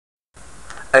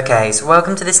Okay, so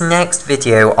welcome to this next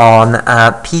video on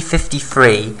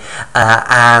p53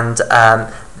 and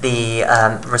the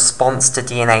response to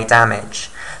DNA damage.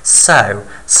 So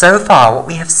far what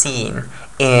we have seen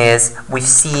is we've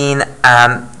seen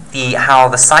how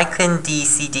the cyclin D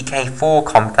CDK4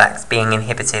 complex being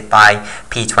inhibited by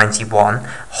p21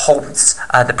 halts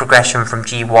the progression from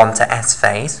G1 to S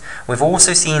phase. We've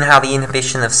also seen how the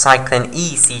inhibition of cyclin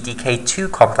E CDK2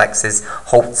 complexes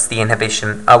halts the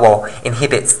inhibition,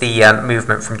 inhibits the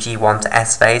movement from G1 to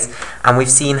S phase, and we've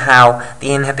seen how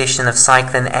the inhibition of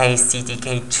cyclin A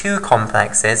CDK2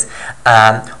 complexes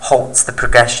halts the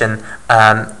progression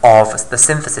of the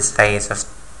synthesis phase of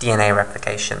DNA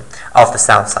replication, of the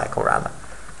cell cycle rather.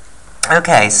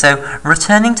 Okay, so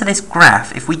returning to this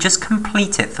graph, if we just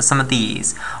complete it for some of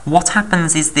these, what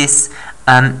happens is this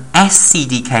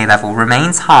SCDK level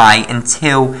remains high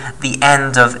until the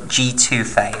end of G2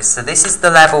 phase. So this is the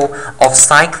level of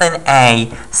cyclin A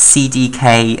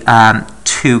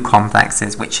CDK2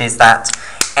 complexes, which is that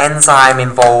enzyme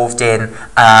involved in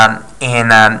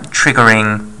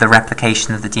triggering the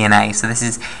replication of the DNA. So this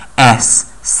is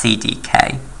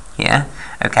SCDK here,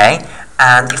 okay?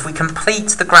 And if we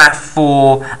complete the graph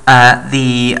for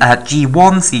the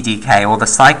G1 CDK, or the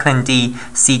cyclin D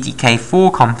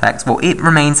CDK4 complex, well, it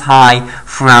remains high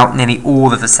throughout nearly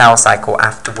all of the cell cycle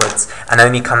afterwards, and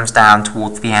only comes down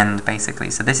towards the end, basically.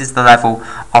 So this is the level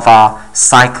of our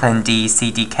cyclin D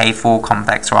CDK4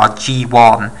 complex, or our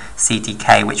G1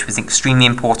 CDK, which was extremely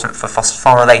important for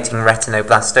phosphorylating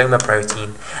retinoblastoma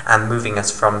protein and moving us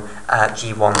from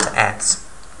G1 to S.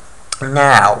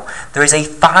 Now, there is a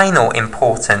final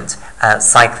important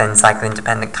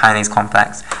cyclin-dependent kinase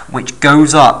complex, which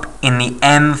goes up in the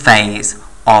M phase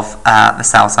of the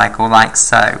cell cycle, like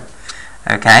so.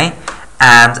 Okay,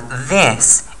 and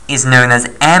this is known as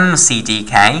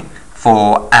MCDK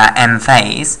for M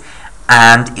phase,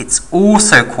 and it's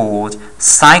also called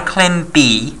cyclin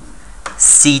B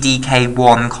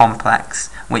CDK1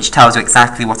 complex, which tells you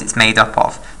exactly what it's made up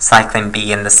of, cyclin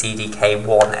B and the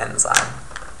CDK1 enzyme.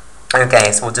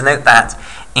 Okay, so we'll denote that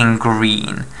in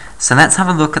green. So let's have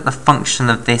a look at the function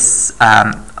of this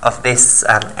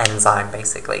enzyme,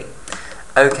 basically.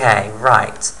 Okay,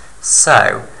 right.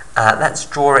 So let's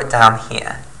draw it down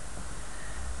here.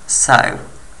 So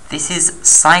this is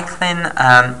cyclin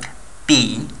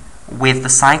B with the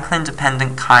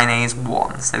cyclin-dependent kinase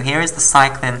 1. So here is the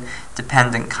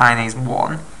cyclin-dependent kinase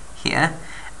 1 here,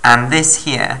 and this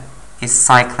here is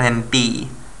cyclin B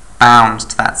bound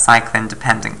to that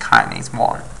cyclin-dependent kinase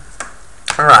 1.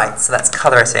 Alright, so let's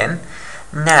colour it in.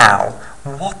 Now,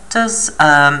 what does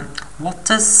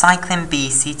cyclin B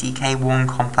CDK1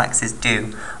 complexes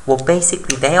do? Well,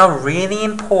 basically, they are really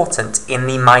important in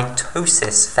the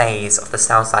mitosis phase of the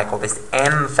cell cycle, this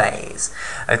M phase.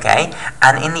 Okay,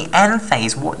 and in the M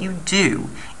phase, what you do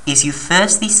is you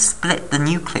firstly split the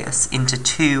nucleus into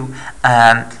two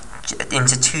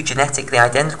genetically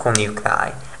identical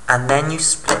nuclei, and then you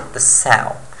split the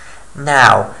cell.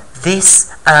 Now, this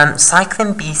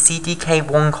cyclin B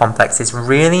CDK1 complex is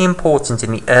really important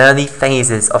in the early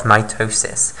phases of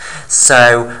mitosis.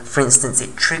 So, for instance,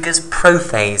 it triggers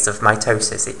prophase of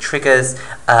mitosis. It triggers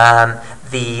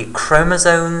the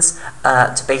chromosomes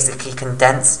to basically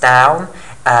condense down.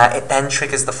 It then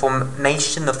triggers the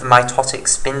formation of the mitotic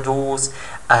spindles.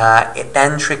 It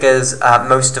then triggers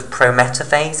most of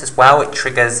prometaphase as well. It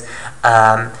triggers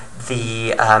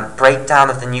the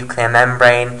breakdown of the nuclear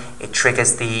membrane. It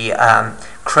triggers the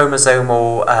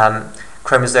chromosomal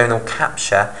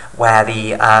capture, where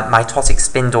the mitotic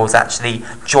spindles actually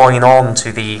join on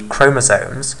to the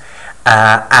chromosomes,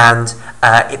 and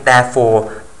it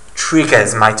therefore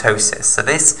triggers mitosis. So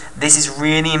this is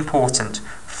really important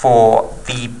for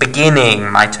the beginning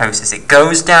mitosis. It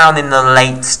goes down in the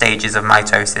late stages of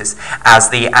mitosis as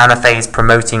the anaphase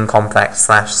promoting complex /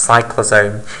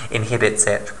 cyclosome inhibits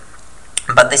it.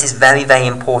 But this is very, very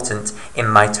important in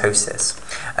mitosis.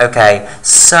 Okay,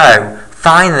 so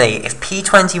finally, if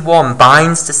p21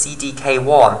 binds to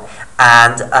CDK1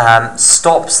 and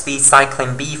stops the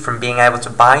cyclin B from being able to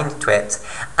bind to it,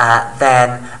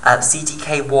 then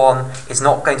CDK1 is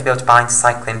not going to be able to bind to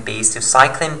cyclin B, so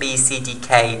cyclin B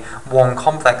CDK1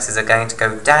 complexes are going to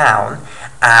go down,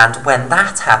 and when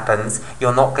that happens,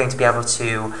 you're not going to be able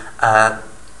to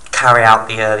carry out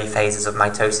the early phases of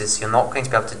mitosis. You're not going to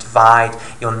be able to divide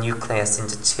your nucleus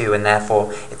into two, and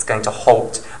therefore it's going to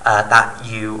halt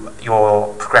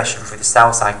your progression through the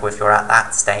cell cycle if you're at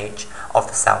that stage of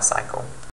the cell cycle.